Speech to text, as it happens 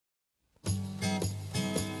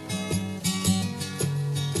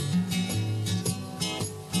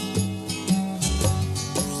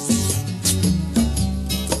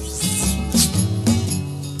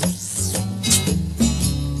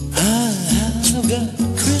got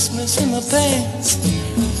Christmas in my pants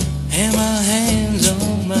and my hands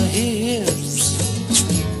on my hips.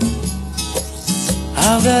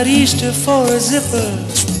 I've got Easter for a zipper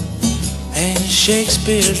and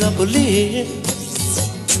Shakespeare's upper lip.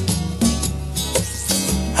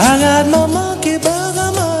 I got my monkey bag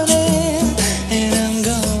of money and I'm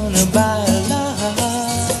gonna buy a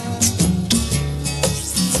lot.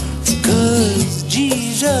 'Cause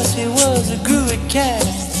Jesus, he was a groovy cat.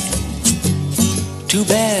 Too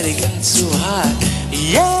bad he got so hot.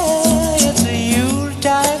 Yeah, it's a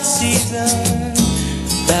Yuletide season.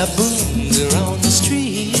 Baboons are on the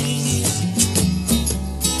street.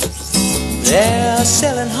 They're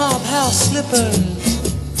selling hobhouse slippers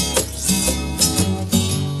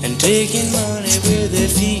and taking money with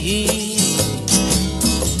their feet.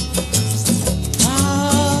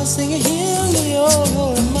 Ah, sing a hymn to the old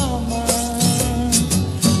holy mama.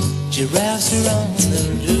 Giraffes are on the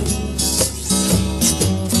loose.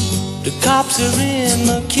 The cops are in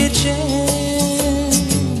the kitchen,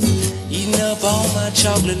 eating up all my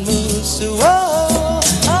chocolate mousse. So, oh,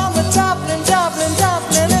 I'm a toppling, toppling,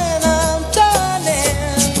 toppling, and I'm turning.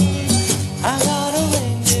 I got a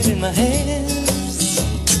ring in my hand.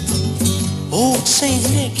 Old Saint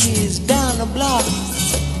Nick is down the block,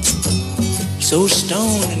 so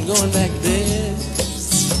stoned and going back there.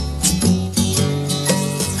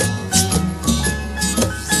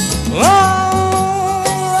 Oh!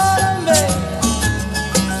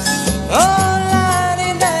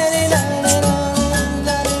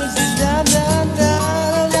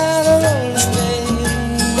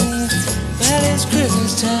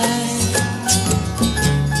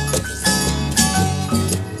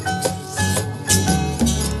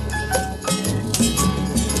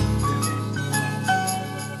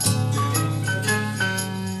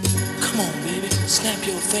 Snap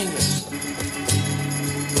your fingers.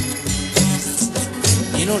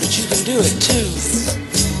 You know that you can do it too.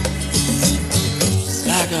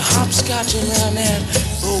 Like a hopscotch around that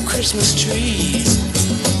old Christmas tree.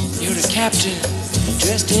 You're the captain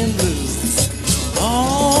dressed in blue.